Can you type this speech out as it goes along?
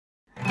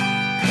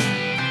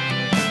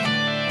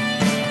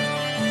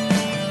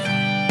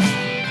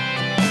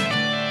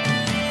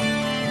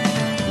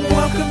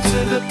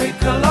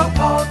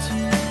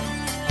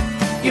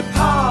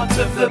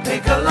of the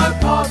Piccolo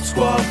Pod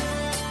Squad.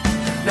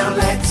 Now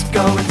let's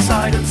go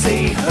inside and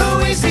see who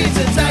is here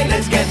today.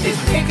 Let's get this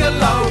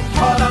Piccolo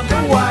Pod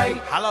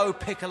underway. Hello,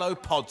 Piccolo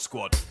Pod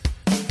Squad.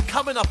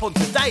 Coming up on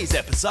today's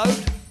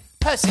episode,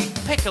 Percy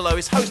Piccolo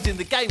is hosting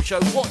the game show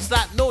What's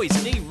That Noise,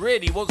 and he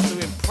really wants to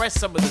impress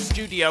some of the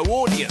studio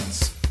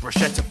audience.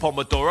 Bruschetta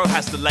Pomodoro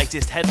has the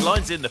latest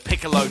headlines in the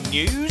Piccolo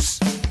news.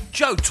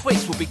 Joe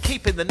Twix will be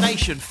keeping the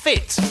nation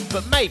fit,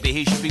 but maybe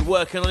he should be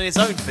working on his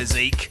own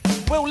physique.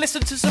 We'll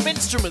listen to some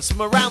instruments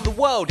from around the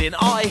world in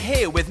I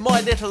Hear with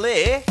My Little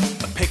Ear.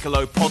 A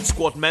Piccolo Pod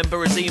Squad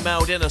member has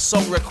emailed in a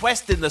song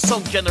request in the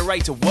Song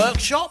Generator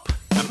workshop.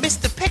 And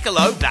Mr.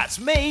 Piccolo, that's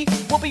me,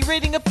 will be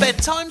reading a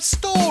bedtime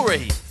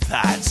story.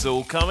 That's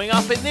all coming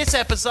up in this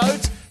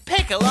episode's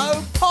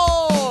Piccolo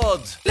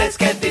Pod. Let's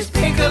get this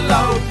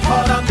Piccolo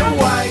Pod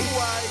underway.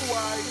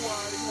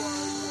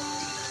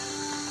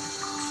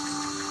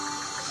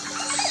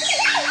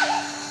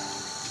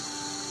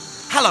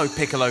 Hello,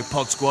 Piccolo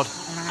Pod Squad.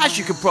 As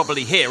you can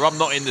probably hear, I'm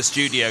not in the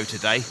studio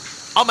today.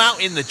 I'm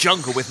out in the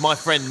jungle with my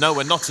friend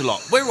Noah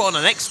Notalot. We're on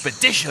an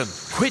expedition.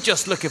 We're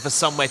just looking for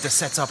somewhere to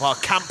set up our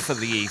camp for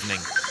the evening.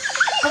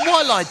 But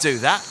while I do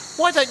that,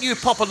 why don't you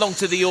pop along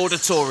to the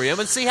auditorium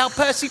and see how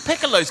Percy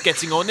Piccolo's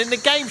getting on in the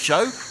game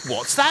show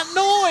What's That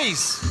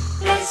Noise?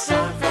 It's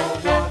time for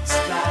What's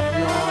That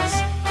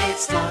Noise?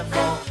 It's time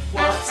for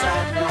What's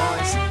That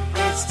Noise?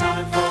 It's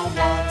time for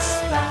What's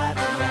That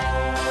Noise?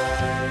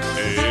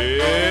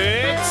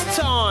 It's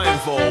time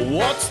for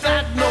What's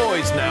That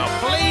Noise? Now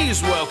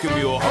please welcome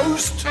your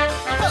host,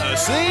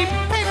 Percy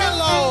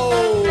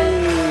Piccolo!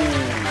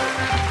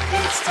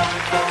 It's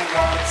time for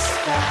What's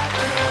That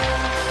Noise?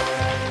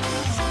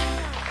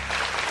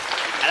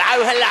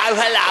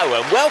 Hello,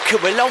 and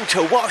welcome along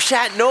to What's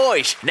That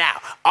Noise?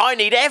 Now, I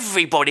need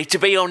everybody to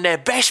be on their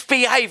best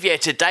behaviour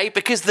today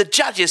because the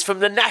judges from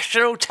the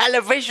National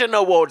Television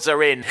Awards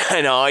are in,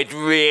 and I'd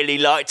really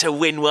like to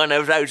win one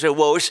of those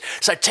awards.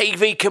 So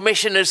TV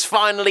commissioners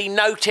finally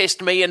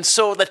noticed me and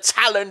saw the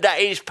talent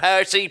that is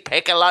Percy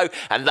Piccolo,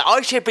 and that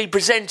I should be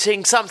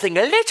presenting something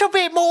a little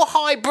bit more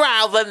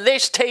highbrow than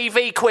this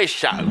TV quiz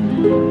show.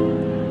 And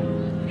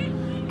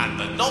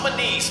the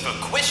nominees for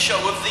Quiz Show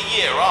of the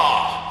Year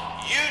are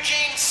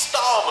Eugene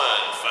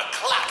Starman for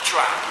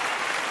Claptrap,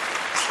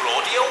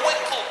 Claudia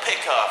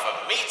Winklepicker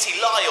for Meaty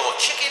Lie or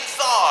Chicken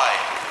Thigh,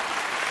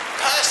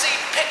 Percy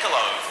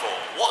Piccolo for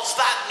What's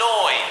That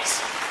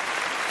Noise,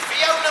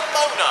 Fiona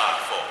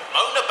Mona for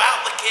Moan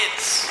About the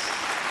Kids,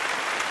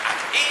 and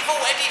Evil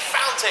Eddie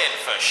Fountain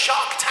for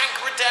Shark Tank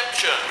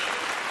Redemption.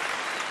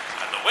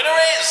 And the winner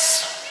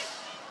is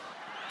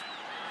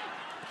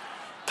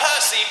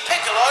Percy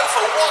Piccolo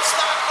for What's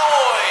That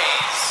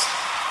Noise?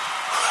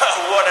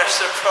 What a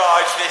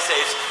surprise this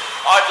is.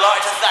 I'd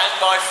like to thank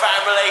my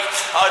family,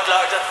 I'd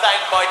like to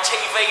thank my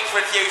TV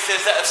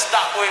producers that have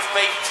stuck with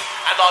me,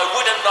 and I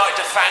wouldn't like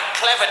to thank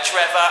Clever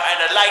Trevor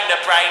and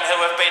Elena Brain, who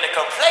have been a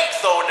complete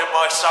thorn in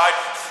my side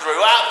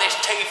throughout this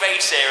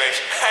TV series.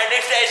 And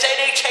if there's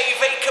any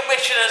TV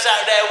commissioners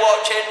out there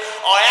watching,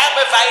 I am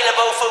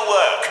available for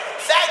work.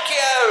 Thank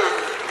you!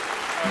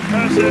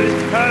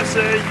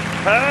 Percy!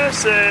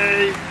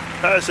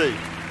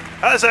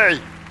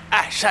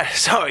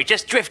 Sorry,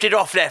 just drifted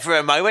off there for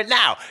a moment.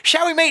 Now,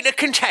 shall we meet the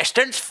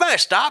contestants?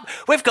 First up,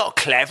 we've got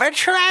Clever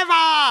Trevor.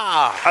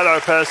 Hello,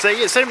 Percy.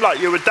 It seemed like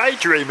you were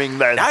daydreaming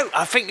then. No,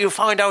 I think you'll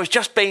find I was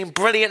just being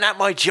brilliant at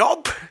my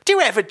job. Do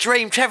you ever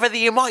dream, Trevor, that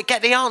you might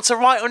get the answer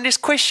right on this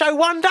quiz show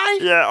one day?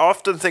 Yeah, I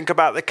often think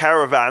about the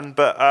caravan,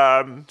 but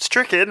it's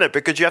tricky, isn't it?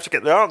 Because you have to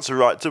get the answer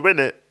right to win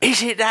it.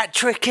 Is it that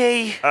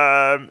tricky?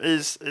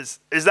 Is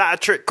that a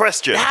trick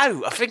question?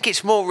 No, I think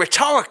it's more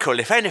rhetorical,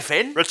 if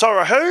anything.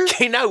 Who?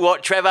 You know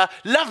what, Trevor?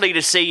 Lovely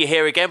to see you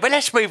here again, but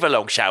let's move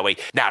along, shall we?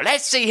 Now,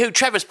 let's see who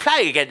Trevor's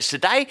playing against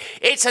today.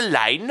 It's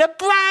Elaine the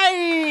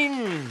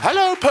Brain.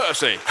 Hello,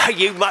 Percy. Are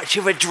you much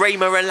of a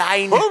dreamer,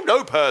 Elaine? Oh,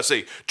 no,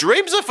 Percy.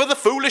 Dreams are for the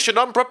foolish and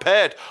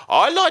unprepared.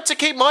 I like to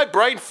keep my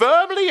brain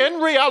firmly in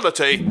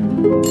reality.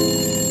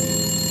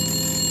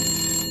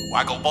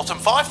 Wagglebottom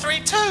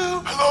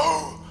 532.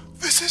 Hello,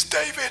 this is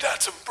David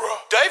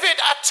Attenborough. David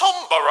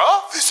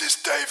Attenborough? This is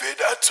David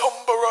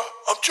Attenborough.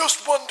 I'm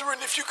just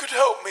wondering if you could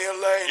help me,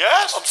 Elaine.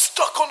 Yes? I'm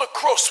stuck on a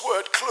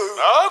crossword clue.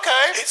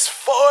 Okay. It's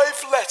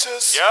 5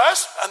 letters.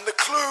 Yes? And the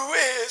clue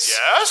is...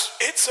 Yes?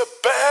 It's a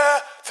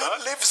bear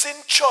that lives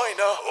in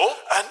China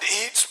and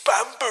eats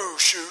bamboo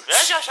shoots.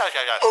 Yes.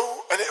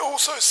 Oh, and it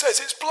also says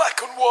it's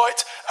black and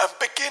white and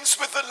begins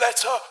with the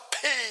letter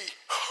P.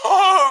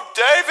 Oh,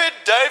 David,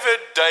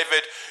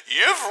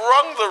 you've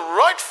rung the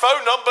right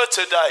phone number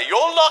today.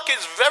 Your luck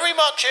is very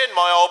much in,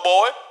 my old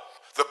boy.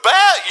 The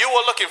bear you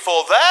are looking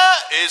for there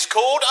is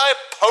called a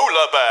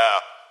polar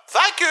bear.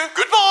 Thank you,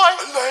 goodbye.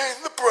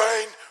 Elaine the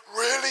Brain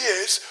really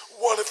is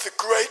one of the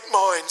great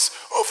minds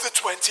of the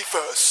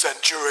 21st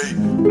century.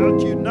 How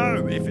do you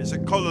know if it's a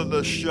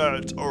collarless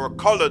shirt or a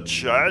collared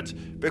shirt?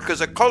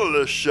 Because a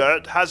collarless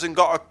shirt hasn't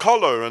got a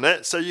collar on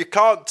it, so you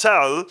can't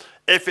tell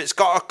if it's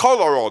got a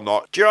collar or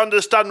not. Do you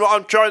understand what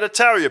I'm trying to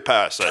tell you,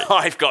 Percy?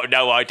 I've got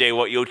no idea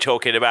what you're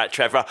talking about,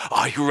 Trevor.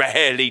 I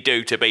rarely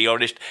do, to be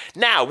honest.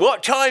 Now,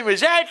 what time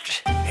is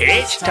it?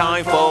 It's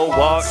time for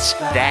What's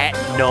That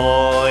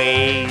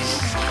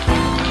Noise?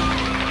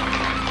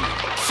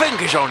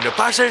 Fingers on the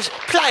buzzers,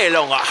 play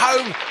along at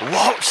home.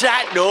 What's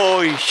that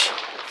noise?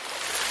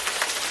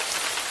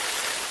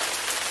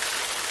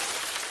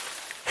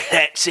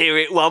 Let's hear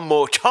it one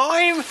more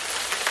time.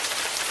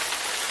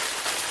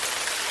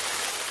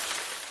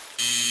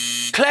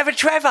 Clever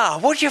Trevor,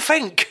 what do you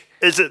think?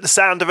 Is it the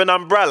sound of an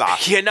umbrella?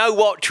 You know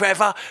what,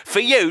 Trevor? For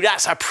you,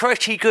 that's a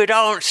pretty good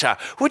answer.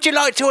 Would you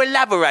like to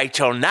elaborate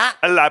on that?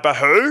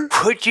 Who?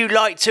 Would you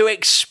like to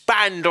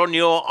expand on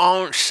your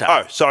answer?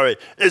 Oh, sorry.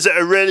 Is it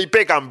a really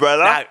big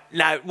umbrella?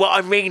 No, what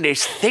I mean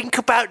is think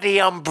about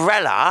the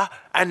umbrella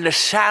and the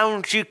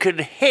sounds you can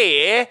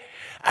hear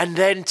and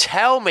then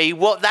tell me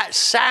what that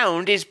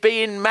sound is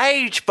being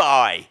made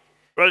by.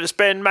 Well, it's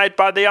being made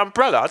by the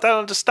umbrella. I don't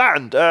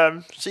understand.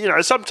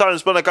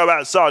 Sometimes when I go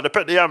outside, I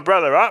put the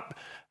umbrella up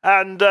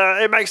and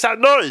it makes that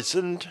noise.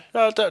 And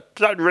I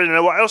don't really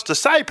know what else to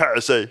say,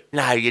 Percy.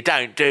 No, you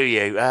don't, do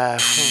you?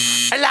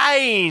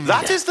 Elaine!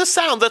 That is the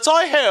sound that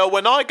I hear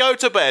when I go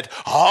to bed.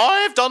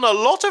 I've done a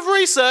lot of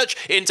research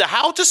into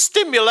how to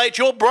stimulate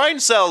your brain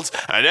cells,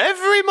 and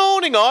every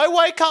morning I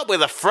wake up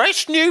with a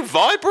fresh, new,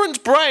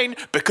 vibrant brain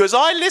because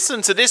I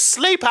listen to this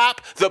sleep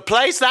app that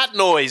plays that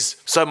noise.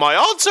 So my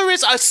answer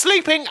is a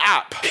sleeping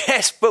app.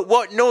 Yes, but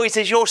what noise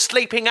is your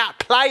sleeping app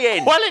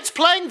playing? Well, it's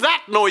playing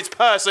that noise,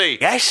 Percy.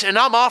 Yes, and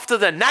I'm after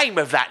the name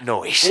of that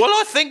noise. Well,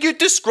 I think you'd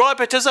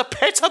describe it as a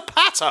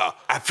pitter-patter.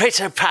 A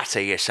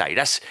pitter-patter, you say?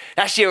 That's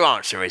your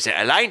answer, is it,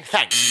 Elaine?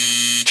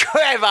 Thanks.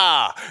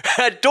 Trevor,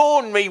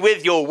 adorn me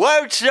with your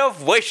words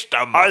of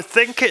wisdom. I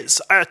think it's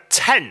a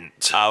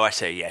tent. Oh, I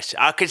see, yes.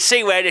 I can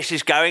see where this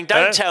is going.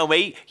 Don't tell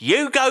me.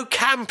 You go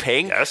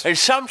camping, yes, and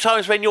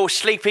sometimes when you're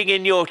sleeping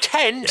in your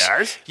tent,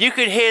 yes, you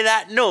can hear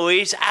that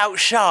noise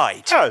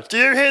outside. Oh, do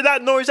you hear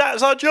that noise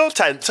outside your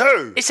tent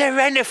too? Is there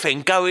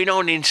anything going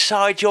on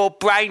inside your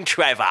brain,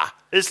 Trevor?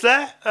 Is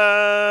there?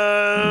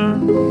 How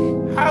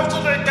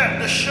do they get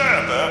the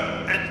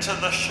sherbet into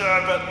the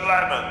sherbet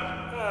lemon?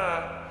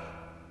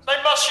 They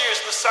must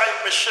use the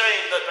same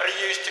machine that they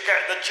use to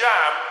get the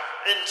jam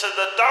into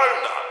the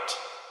donut.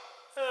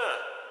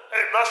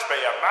 It must be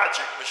a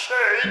magic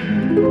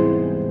machine.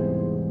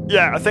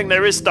 Yeah, I think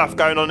there is stuff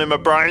going on in my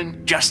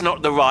brain. Just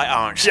not the right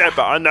answer. Yeah,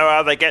 but I know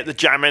how they get the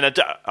jam in a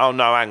Oh,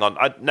 no, hang on.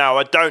 I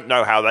don't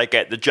know how they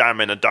get the jam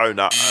in a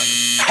donut.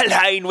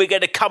 Elaine, we're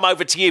going to come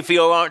over to you for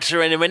your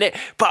answer in a minute,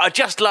 but I'd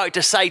just like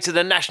to say to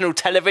the National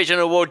Television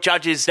Award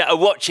judges that are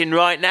watching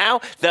right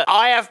now that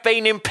I have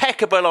been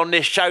impeccable on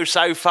this show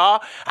so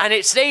far, and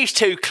it's these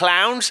two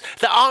clowns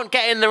that aren't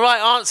getting the right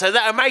answer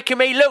that are making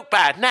me look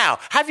bad. Now,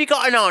 have you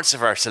got an answer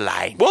for us,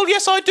 Elaine? Well,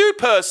 yes, I do,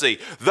 Percy.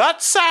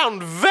 That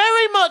sound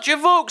very much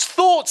evokes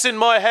thoughts in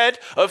my head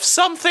of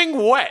something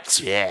wet.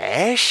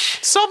 Yes.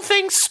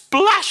 Something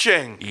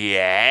splashing.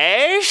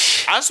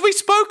 Yes. As we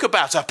spoke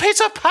about, a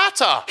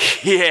pitter-patter.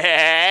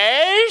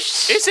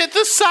 Yes. Is it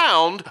the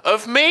sound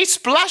of me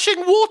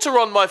splashing water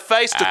on my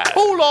face to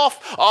cool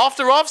off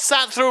after I've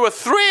sat through a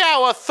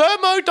 3-hour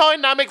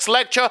thermodynamics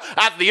lecture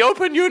at the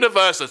Open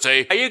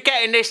University? Are you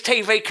getting this,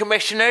 TV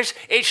commissioners?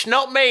 It's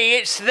not me,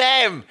 it's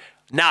them.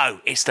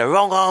 No, it's the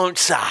wrong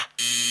answer.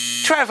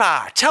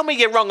 Trevor, tell me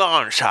your wrong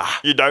answer.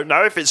 You don't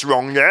know if it's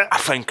wrong yet? I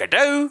think I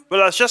do.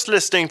 Well, I was just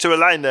listening to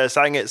Elaine there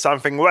saying it's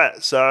something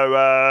wet, so,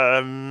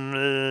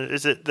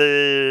 is it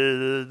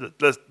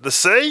the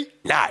sea?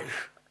 No.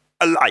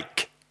 A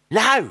lake?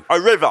 No.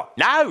 A river?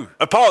 No.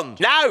 A pond?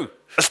 No.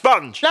 A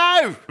sponge?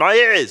 No. My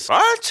ears?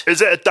 What?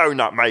 Is it a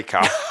donut maker?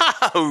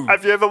 No.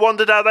 Have you ever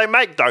wondered how they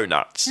make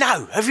donuts?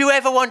 No. Have you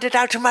ever wondered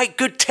how to make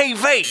good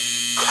TV?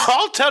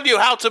 I'll tell you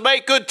how to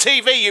make good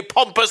TV, you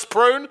pompous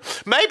prune.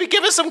 Maybe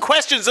give us some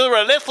questions that are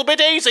a little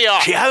bit easier.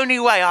 The only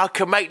way I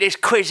can make this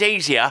quiz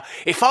easier,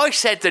 if I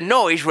said the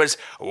noise was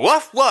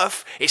woof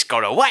woof, it's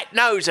got a wet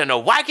nose and a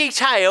waggy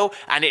tail,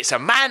 and it's a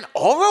man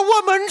or a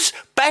woman's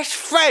best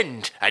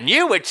friend, and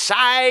you would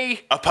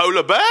say... A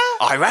polar bear?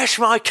 I rest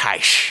my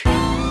case.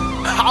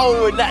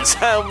 Oh, and that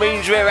sound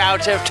means we're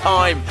out of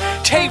time.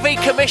 TV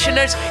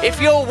commissioners, if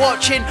you're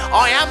watching,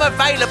 I am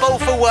available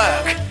for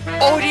work.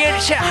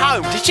 Audience at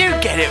home, did you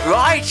get it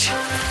right?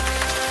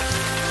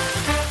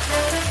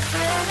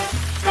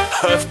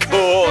 Of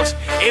course,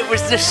 it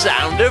was the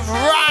sound of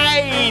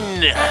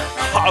rain.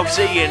 I'll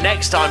see you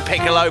next time,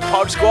 Piccolo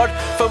Pod Squad,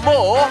 for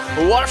more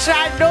What's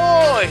That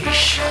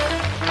Noise?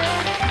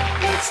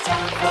 It's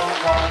time for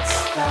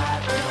What's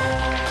That Noise?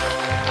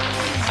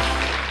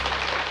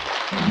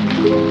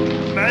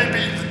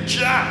 Maybe the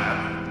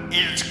jam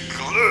is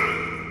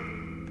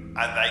glue,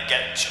 and they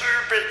get 2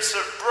 bits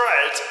of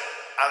bread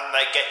and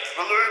they get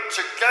glued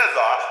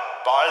together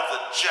by the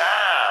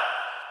jam.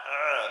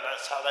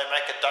 That's how they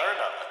make a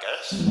donut, I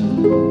guess.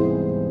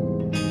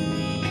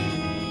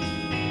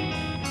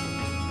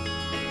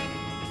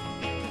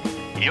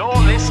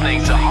 You're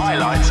listening to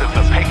highlights of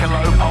the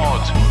Piccolo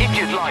Pod. If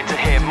you'd like to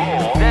hear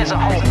more, there's a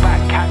whole back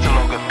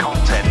catalogue of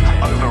content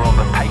over on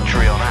the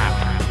Patreon app.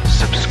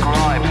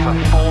 Subscribe for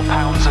 £4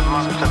 a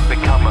month and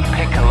become a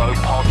Piccolo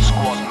Pod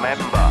Squad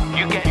member.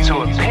 You get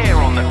to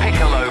appear on the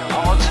Piccolo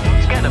Pod,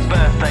 get a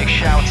birthday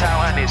shout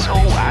out, and it's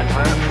all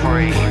advert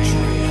free.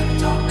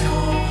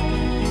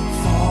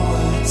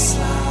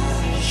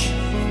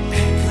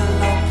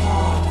 Patreon.com/Piccolo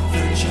Pod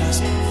for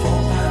just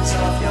 £4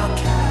 of your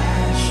cash.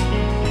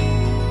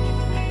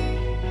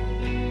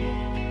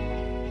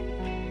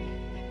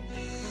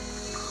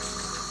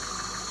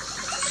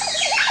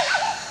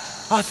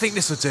 I think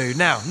this will do.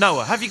 Now,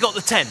 Noah, have you got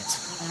the tent?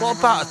 What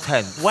about a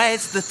tent?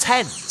 Where's the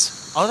tent?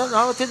 I don't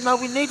know. I didn't know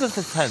we needed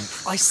a tent.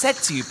 I said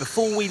to you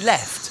before we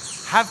left,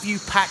 have you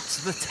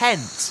packed the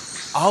tent?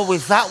 Oh,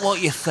 is that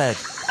what you said?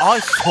 I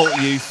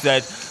thought you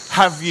said,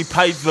 have you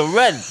paid the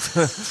rent?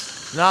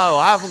 No,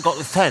 I haven't got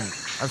the tent.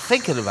 I'm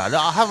thinking about it.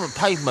 I haven't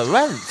paid my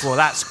rent. Well,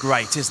 that's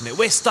great, isn't it?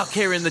 We're stuck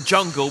here in the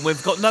jungle and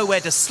we've got nowhere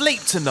to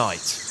sleep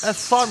tonight.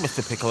 That's fine,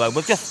 Mr. Piccolo.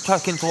 We'll just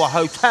check into a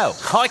hotel.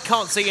 I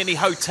can't see any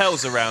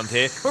hotels around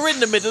here. We're in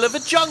the middle of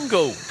a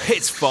jungle.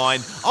 It's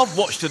fine. I've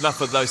watched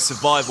enough of those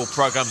survival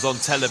programs on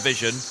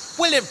television.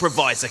 We'll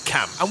improvise a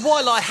camp. And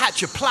while I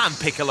hatch a plan,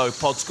 Piccolo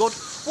Pod Squad,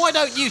 why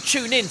don't you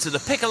tune in to the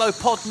Piccolo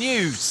Pod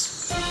News?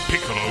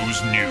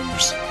 Piccolo's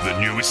News, the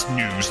newest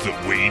news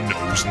that we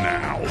knows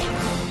now.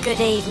 Good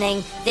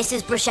evening, this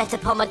is Bruschetta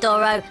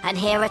Pomodoro, and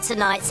here are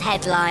tonight's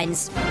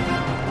headlines.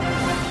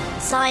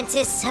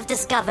 Scientists have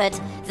discovered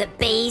that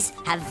bees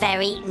have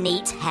very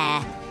neat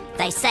hair.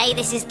 They say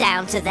this is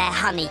down to their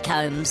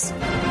honeycombs.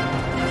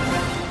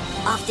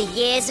 After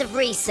years of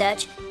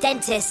research,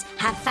 dentists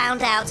have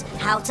found out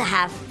how to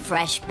have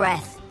fresh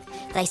breath.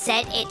 They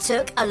said it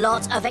took a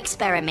lot of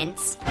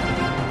experiments.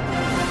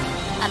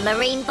 A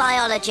marine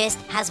biologist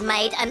has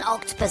made an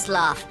octopus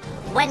laugh.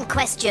 When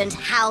questioned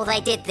how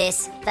they did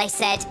this, they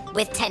said,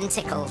 with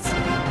tentacles.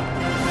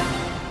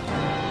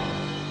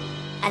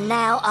 And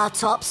now our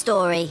top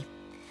story.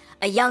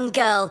 A young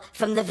girl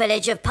from the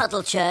village of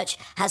Puddlechurch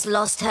has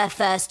lost her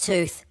first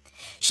tooth.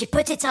 She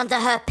put it under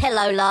her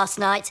pillow last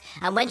night,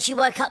 and when she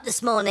woke up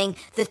this morning,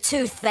 the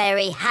tooth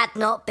fairy had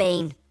not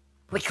been.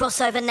 We cross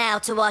over now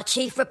to our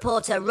chief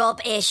reporter, Rob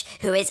Ish,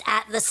 who is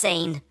at the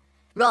scene.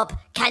 Rob,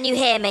 can you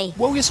hear me?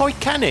 Well, yes, I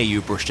can hear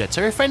you,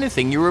 Bruschetta. If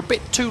anything, you're a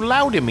bit too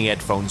loud in my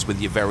headphones with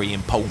your very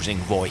imposing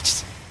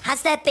voice.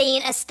 Has there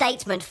been a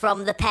statement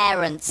from the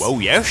parents?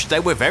 Well, yes, they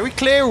were very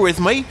clear with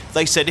me.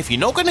 They said, if you're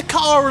not going to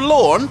cut our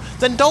lawn,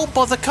 then don't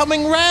bother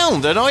coming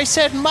round. And I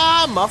said,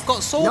 Mum, I've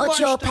got so much... Not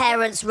your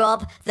parents,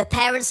 Rob. The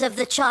parents of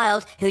the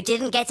child who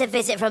didn't get a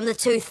visit from the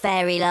tooth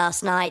fairy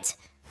last night.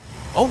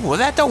 Oh, well,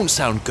 that don't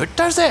sound good,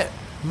 does it?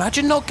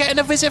 Imagine not getting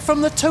a visit from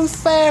the tooth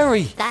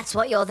fairy. That's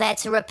what you're there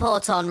to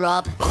report on,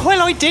 Rob.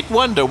 Well, I did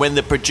wonder when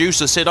the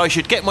producer said I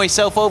should get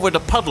myself over to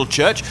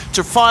Puddlechurch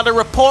to file a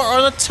report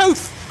on a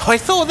tooth. I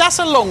thought that's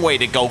a long way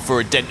to go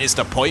for a dentist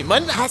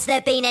appointment. Has there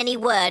been any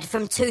word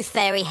from Tooth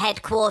Fairy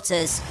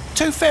headquarters?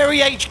 Tooth Fairy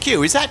HQ,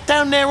 is that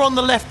down there on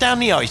the left down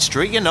the High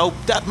Street? You know,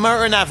 that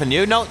Merton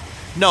Avenue? No,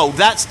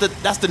 that's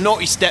the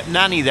naughty step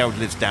nanny that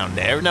lives down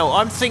there. No,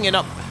 I'm thinking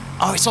up...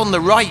 Oh, it's on the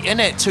right, isn't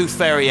it? Tooth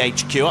Fairy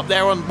HQ, up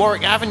there on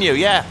Warwick Avenue,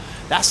 yeah.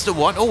 That's the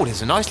one. Oh,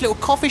 there's a nice little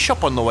coffee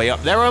shop on the way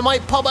up there. I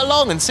might pop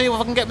along and see if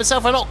I can get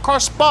myself an hot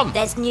cross bun.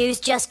 There's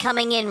news just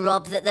coming in,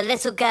 Rob, that the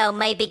little girl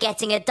may be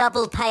getting a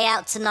double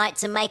payout tonight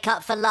to make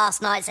up for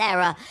last night's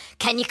error.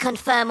 Can you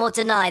confirm or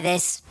deny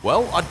this?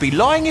 Well, I'd be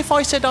lying if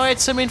I said I had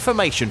some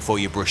information for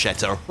you,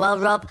 Bruschetta. Well,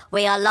 Rob,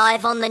 we are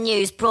live on the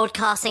news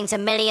broadcasting to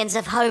millions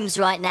of homes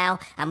right now,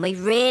 and we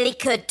really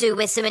could do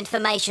with some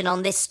information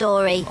on this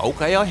story.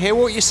 Okay, I hear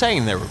what you're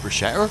saying there,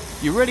 Bruschetta.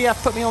 You really have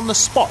put me on the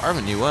spot,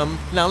 haven't you?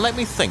 Now let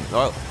me think.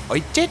 I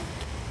did.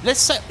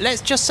 Let's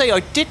just say I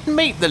did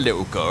meet the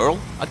little girl.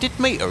 I did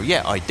meet her.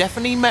 Yeah, I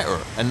definitely met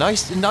her. And I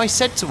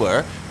said to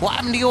her, "What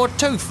happened to your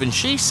tooth?" And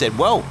she said,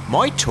 "Well,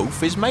 my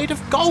tooth is made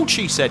of gold."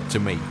 She said to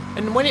me.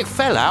 And when it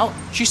fell out,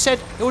 she said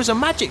it was a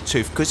magic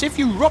tooth because if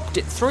you rubbed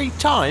it 3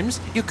 times,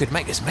 you could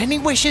make as many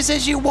wishes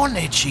as you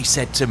wanted. She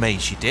said to me.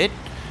 She did.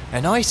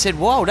 And I said,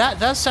 "Whoa, that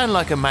does sound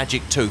like a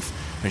magic tooth."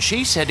 And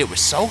she said it was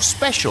so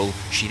special,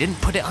 she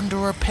didn't put it under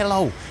her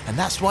pillow. And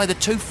that's why the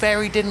tooth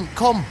fairy didn't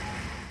come.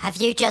 Have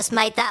you just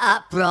made that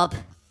up, Rob?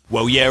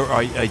 Well, yeah,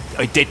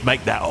 I did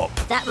make that up.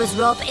 That was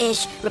Rob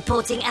Ish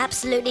reporting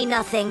absolutely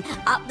nothing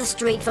up the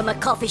street from a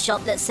coffee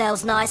shop that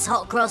sells nice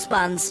hot cross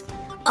buns.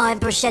 I'm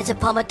Bruschetta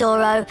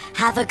Pomodoro.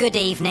 Have a good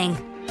evening.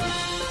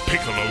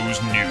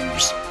 Piccolo's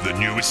News, the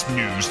newest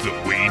news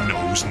that we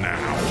knows now.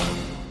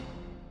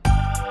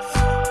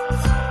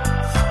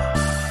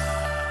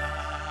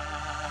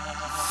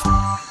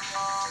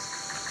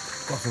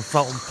 Got some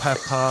salt and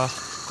pepper.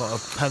 Got a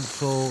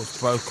pencil, it's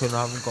broken.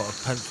 I haven't got a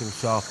pencil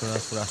sharpener,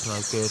 so that's no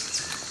good.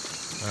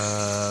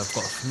 I've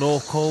got a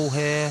snorkel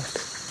here,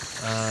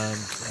 and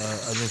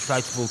an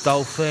inflatable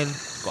dolphin.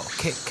 Got a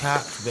Kit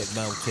Kat, a bit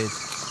melted.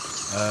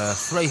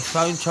 3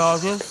 phone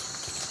chargers,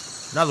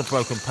 another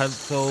broken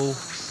pencil,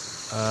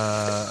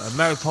 a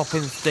Mary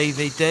Poppins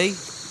DVD,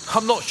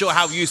 I'm not sure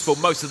how useful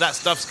most of that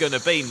stuff's going to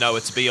be,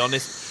 Noah, to be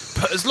honest.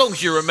 But as long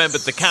as you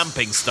remembered the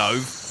camping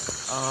stove.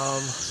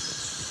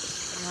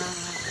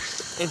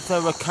 Is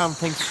there a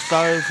camping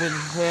stove in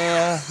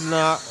here?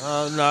 No.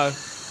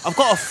 I've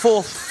got a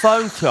 4th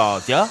phone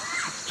charger.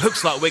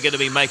 Looks like we're going to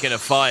be making a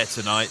fire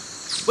tonight.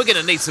 We're going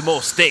to need some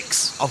more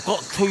sticks. I've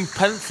got 2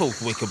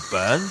 pencils we could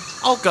burn.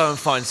 I'll go and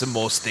find some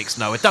more sticks,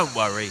 Noah, don't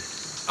worry.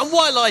 And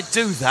while I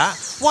do that,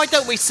 why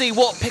don't we see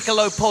what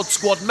Piccolo Pod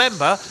Squad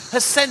member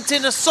has sent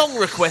in a song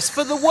request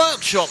for the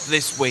workshop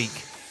this week?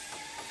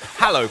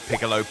 Hello,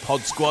 Piccolo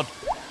Pod Squad.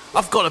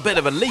 I've got a bit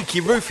of a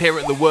leaky roof here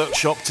at the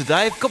workshop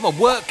today. I've got my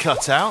work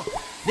cut out.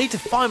 Need to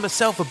find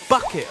myself a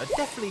bucket. I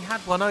definitely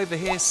had one over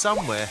here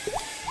somewhere.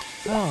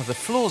 Oh, the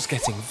floor's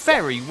getting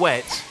very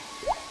wet.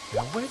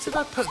 Now, where did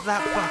I put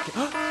that bucket?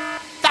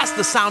 That's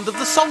the sound of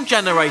the song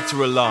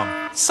generator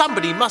alarm.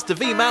 Somebody must have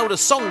emailed a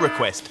song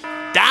request.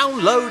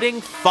 Downloading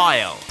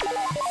file.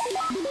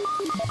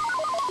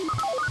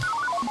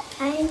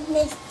 I'm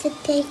Mr.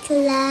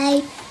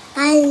 Piccolo.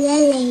 I'm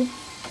Lily.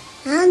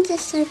 I want to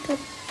talk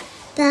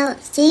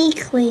about sea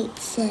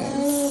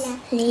creatures,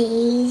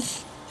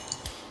 please.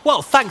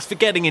 Well, thanks for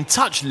getting in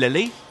touch,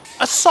 Lily.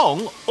 A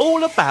song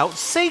all about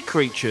sea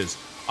creatures.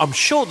 I'm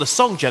sure the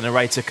song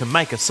generator can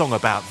make a song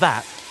about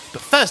that.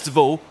 But first of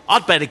all,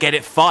 I'd better get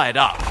it fired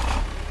up.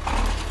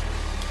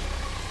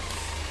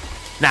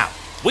 Now,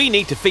 we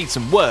need to feed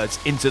some words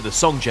into the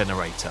song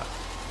generator.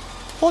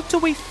 What do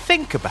we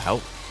think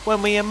about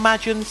when we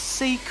imagine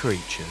sea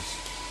creatures?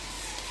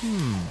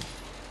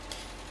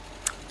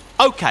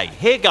 OK,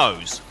 here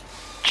goes.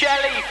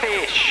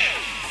 Jellyfish,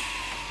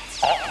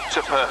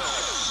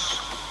 octopus,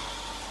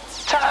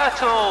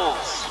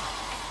 turtles,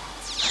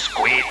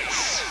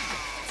 squids,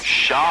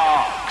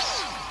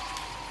 sharks,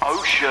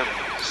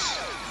 oceans,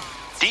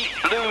 deep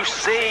blue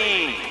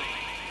sea.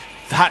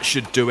 That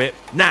should do it.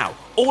 Now,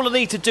 all I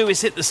need to do is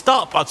hit the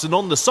start button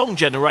on the song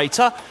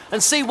generator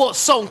and see what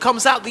song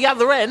comes out the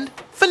other end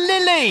for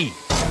Lily.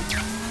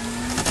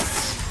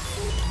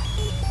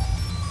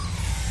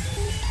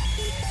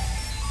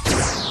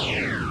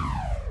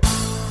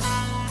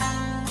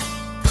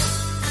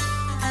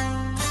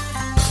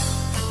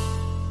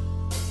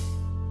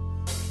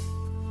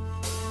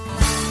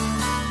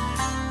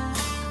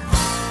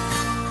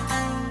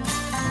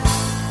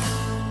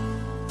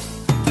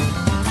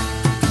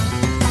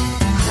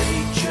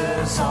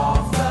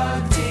 Of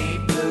the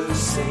deep blue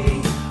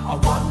sea, I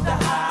wonder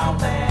how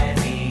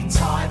many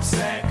types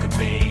there could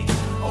be.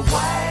 A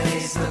whale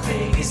is the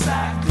biggest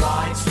that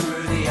glides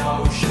through the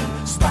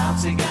ocean,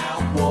 spouting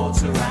out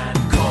water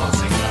and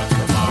causing a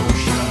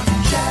commotion.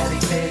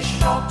 Jellyfish,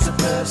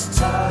 octopus,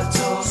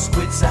 turtles,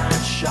 squids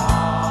and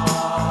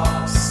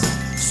sharks,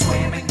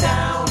 swimming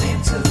down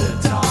into the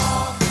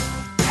dark.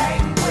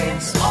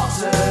 Penguins,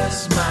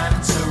 otters,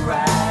 manta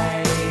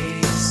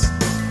rays,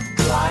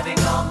 gliding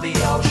on the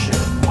ocean.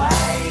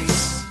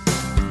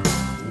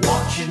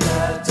 Watching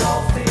the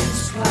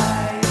dolphins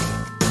play.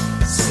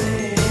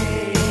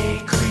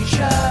 Sea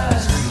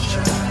creatures.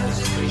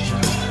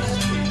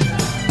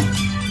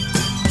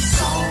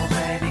 So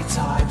many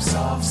types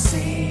of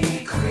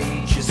sea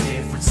creatures,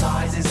 different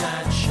sizes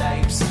and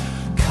shapes,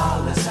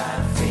 colours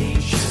and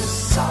features.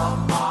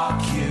 Some are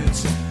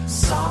cute,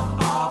 some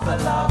are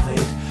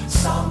beloved,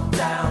 some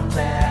down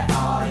there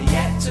are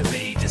yet to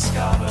be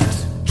discovered.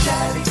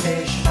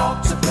 Jellyfish,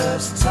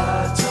 octopus,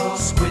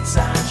 turtles, squids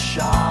and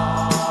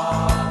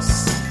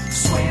sharks,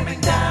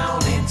 swimming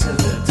down into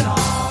the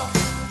dark.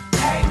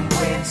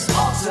 Penguins,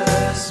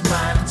 otters,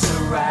 manta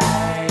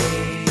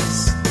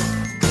rays,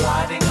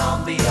 gliding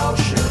on the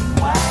ocean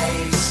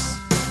waves,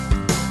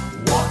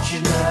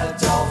 watching the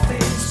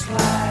dolphins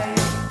play.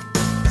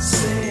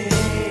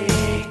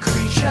 Sea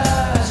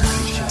creatures.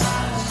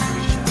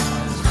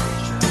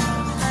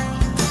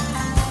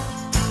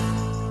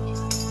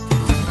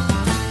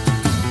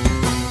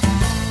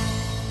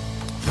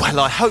 Well,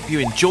 I hope you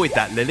enjoyed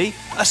that, Lily.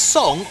 A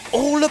song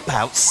all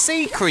about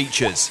sea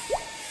creatures.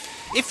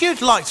 If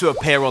you'd like to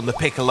appear on the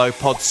Piccolo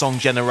Pod Song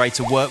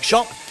Generator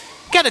Workshop,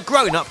 get a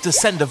grown-up to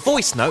send a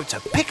voice note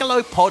to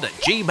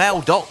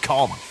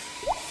piccolopod@gmail.com.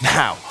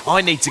 Now,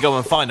 I need to go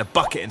and find a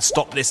bucket and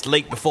stop this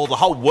leak before the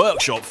whole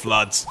workshop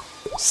floods.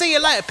 See you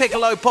later,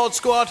 Piccolo Pod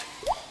Squad.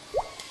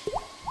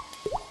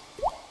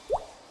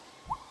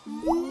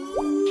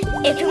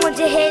 If you want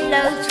to hear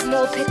loads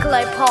more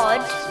Piccolo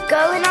Pod,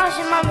 go and ask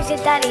your mummies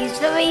and daddies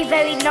very,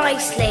 very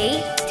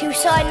nicely to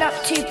sign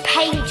up to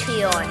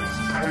Patreon.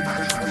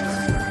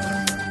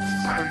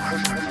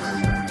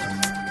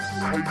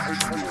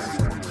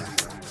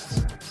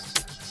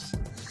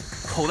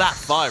 Oh, that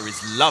fire is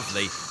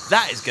lovely.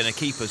 That is going to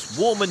keep us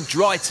warm and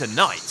dry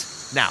tonight.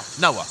 Now,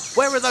 Noah,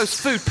 where are those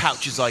food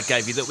pouches I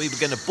gave you that we were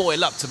going to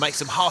boil up to make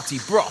some hearty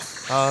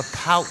broth?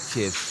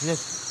 Pouches.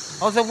 Yes.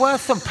 Oh, there were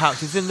some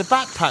pouches in the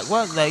backpack,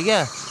 weren't there?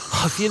 Yeah.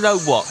 Oh, you know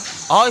what?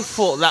 I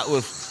thought that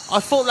was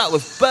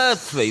bird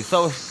feed.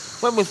 So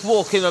when we was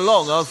walking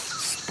along, I was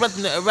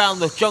spreading it around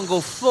the jungle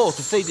floor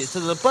to feed it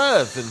to the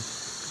birds. And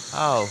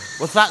oh,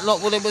 was that not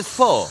what it was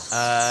for?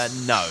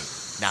 No.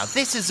 Now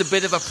this is a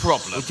bit of a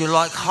problem. Would you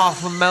like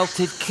half a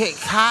melted Kit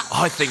Kat?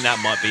 I think that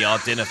might be our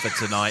dinner for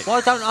tonight.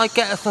 Why don't I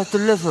get us a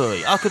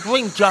delivery? I could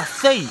ring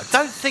Just Eat. I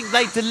don't think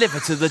they deliver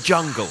to the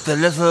jungle.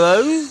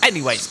 Deliveroo?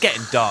 Anyway, it's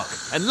getting dark,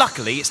 and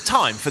luckily it's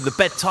time for the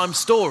bedtime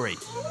story.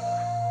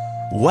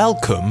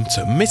 Welcome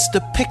to Mr.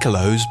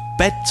 Piccolo's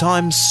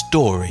bedtime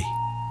story.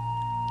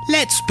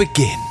 Let's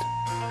begin.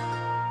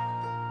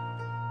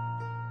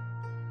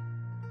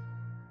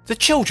 The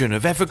children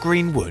of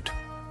Evergreen Wood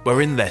were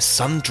in their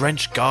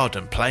sun-drenched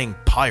garden playing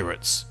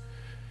pirates.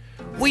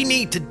 "We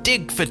need to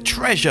dig for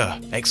treasure,"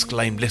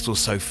 exclaimed little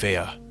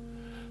Sophia.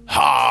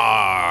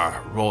 "Ha!"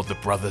 roared the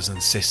brothers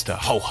and sister,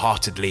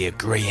 wholeheartedly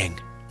agreeing.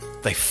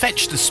 They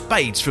fetched the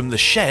spades from the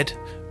shed,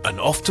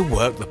 and off to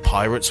work the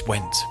pirates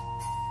went.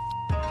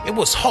 It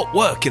was hot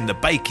work in the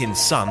baking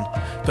sun,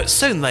 but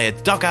soon they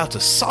had dug out a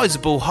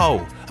sizable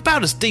hole,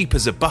 about as deep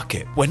as a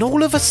bucket, when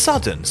all of a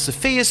sudden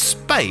Sophia's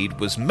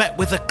spade was met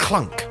with a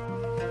clunk.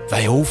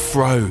 They all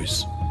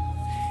froze.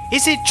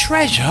 "Is it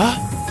treasure?"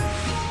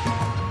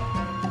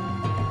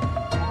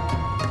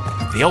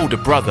 The older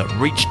brother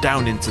reached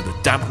down into the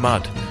damp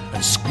mud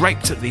and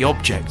scraped at the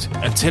object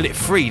until it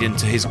freed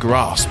into his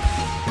grasp.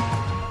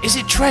 "Is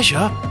it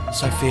treasure?"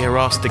 Sophia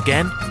asked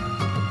again.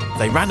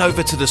 They ran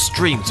over to the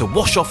stream to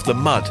wash off the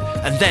mud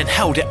and then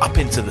held it up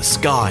into the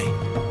sky.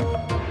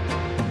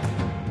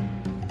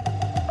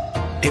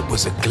 It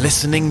was a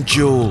glistening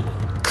jewel,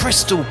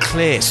 crystal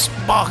clear,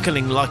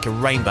 sparkling like a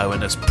rainbow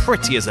and as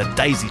pretty as a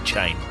daisy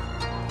chain.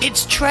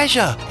 "It's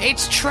treasure!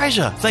 It's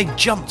treasure!" They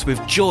jumped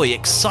with joy,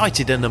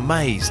 excited and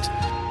amazed.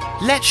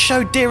 "Let's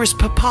show dearest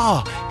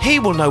Papa, he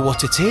will know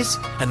what it is,"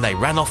 and they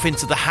ran off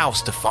into the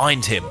house to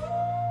find him.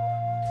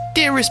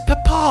 "Dearest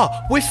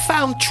Papa, we've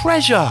found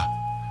treasure!"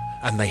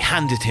 And they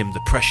handed him the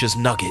precious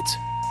nugget.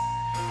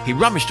 He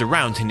rummaged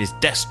around in his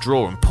desk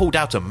drawer and pulled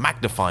out a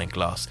magnifying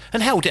glass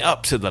and held it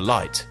up to the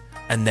light,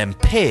 and then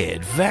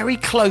peered very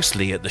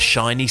closely at the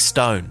shiny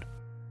stone.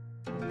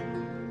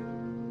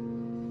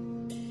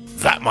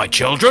 "That, my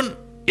children,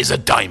 is a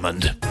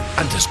diamond."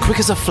 And as quick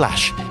as a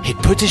flash,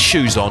 he'd put his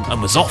shoes on and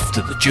was off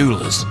to the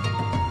jeweller's.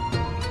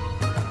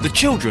 The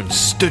children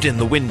stood in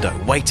the window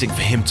waiting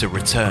for him to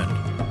return.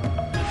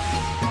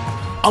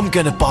 "I'm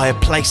going to buy a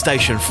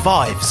PlayStation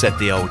 5, said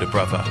the older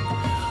brother.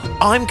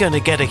 "I'm going to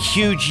get a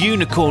huge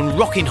unicorn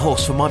rocking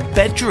horse for my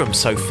bedroom,"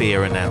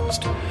 Sophia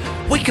announced.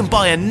 "We can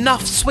buy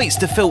enough sweets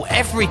to fill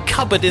every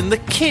cupboard in the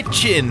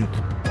kitchen."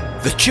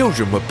 The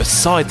children were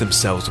beside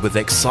themselves with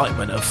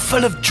excitement and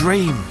full of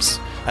dreams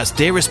as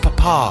dearest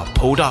Papa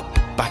pulled up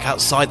back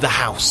outside the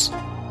house.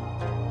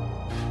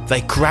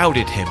 They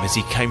crowded him as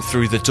he came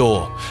through the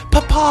door.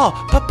 "Papa,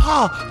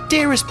 Papa,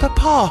 dearest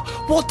Papa,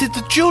 what did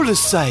the jewellers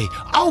say?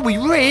 Are we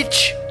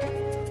rich?"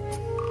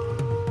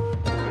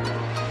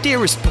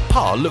 Dearest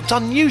Papa looked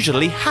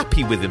unusually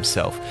happy with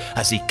himself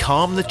as he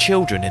calmed the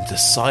children into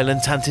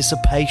silent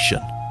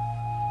anticipation.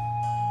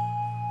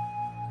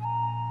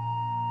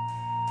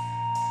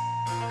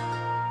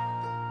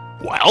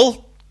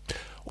 "Well,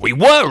 we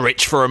were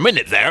rich for a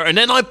minute there, and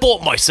then I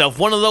bought myself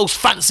one of those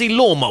fancy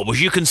lawnmowers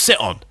you can sit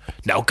on.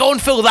 Now go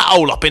and fill that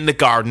hole up in the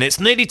garden, it's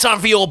nearly time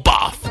for your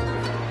bath."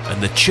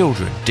 And the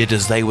children did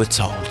as they were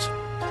told.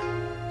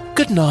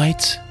 Good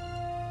night.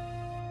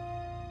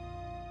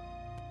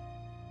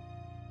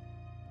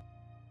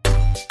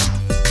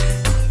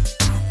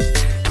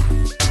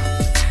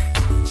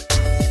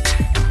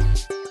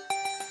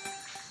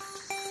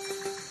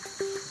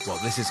 Well,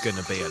 this is going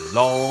to be a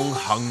long,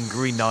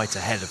 hungry night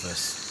ahead of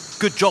us.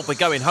 Good job we're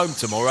going home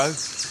tomorrow.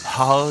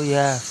 Oh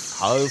yes,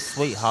 home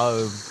sweet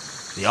home.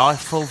 The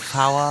Eiffel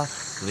Tower,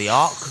 the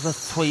Arc de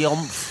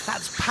Triomphe.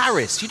 That's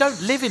Paris. You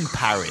don't live in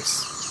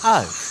Paris.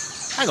 Oh,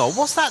 hang on.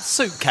 What's that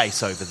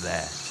suitcase over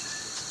there?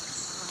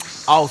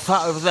 Oh,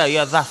 that over there,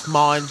 yeah, that's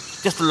mine.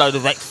 Just a load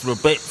of extra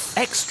bits.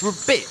 Extra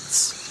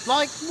bits?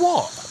 Like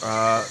what?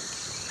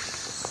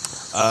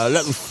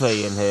 Let me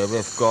see in here.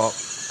 We've got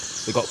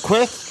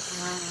crisps,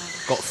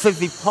 got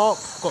fizzy pop,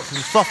 got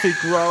some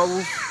sausage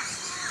rolls,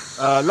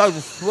 loads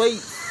of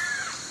sweets.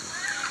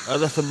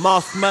 There's some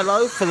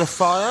marshmallows for the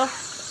fire.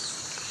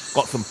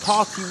 Got some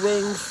party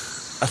rings,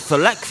 a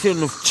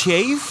selection of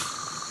cheese,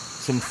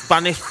 some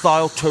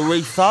Spanish-style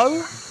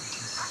chorizo,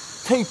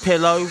 2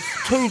 pillows,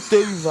 2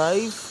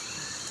 duvets.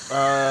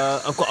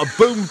 I've got a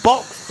boom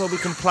box so we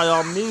can play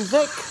our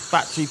music,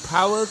 battery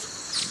powered,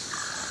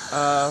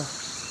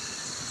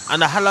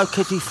 and a Hello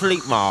Kitty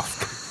sleep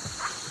mask.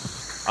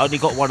 I only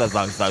got one of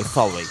those though,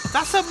 sorry.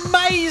 That's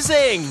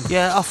amazing!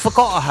 Yeah, I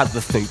forgot I had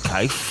the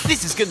suitcase.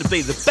 This is going to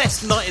be the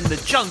best night in the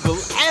jungle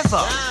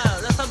ever! Yeah,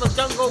 let's have a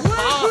jungle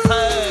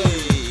party!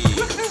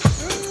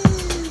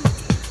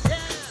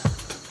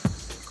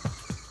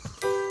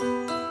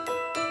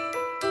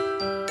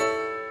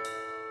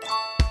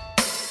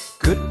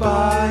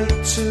 Goodbye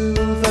to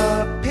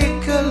the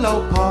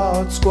Piccolo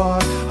Pod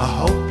Squad. I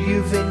hope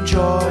you've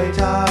enjoyed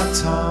our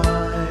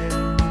time.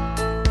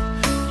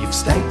 You've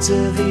stayed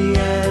to the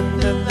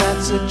end, and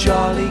that's a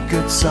jolly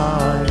good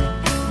sign.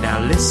 Now Now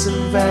listen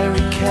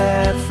very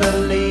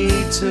carefully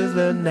to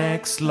the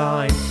next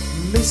line.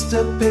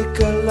 Mr.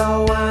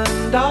 Piccolo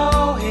and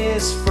all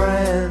his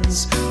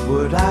friends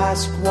would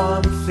ask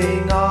one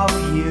thing of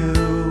you.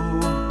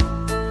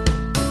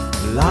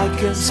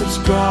 Like and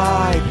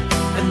subscribe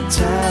and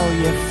tell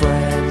your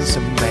friends,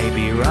 and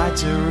maybe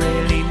write a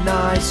really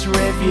nice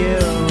review.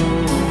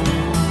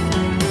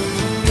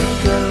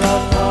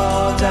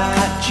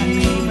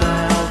 PiccoloPod@gmail.com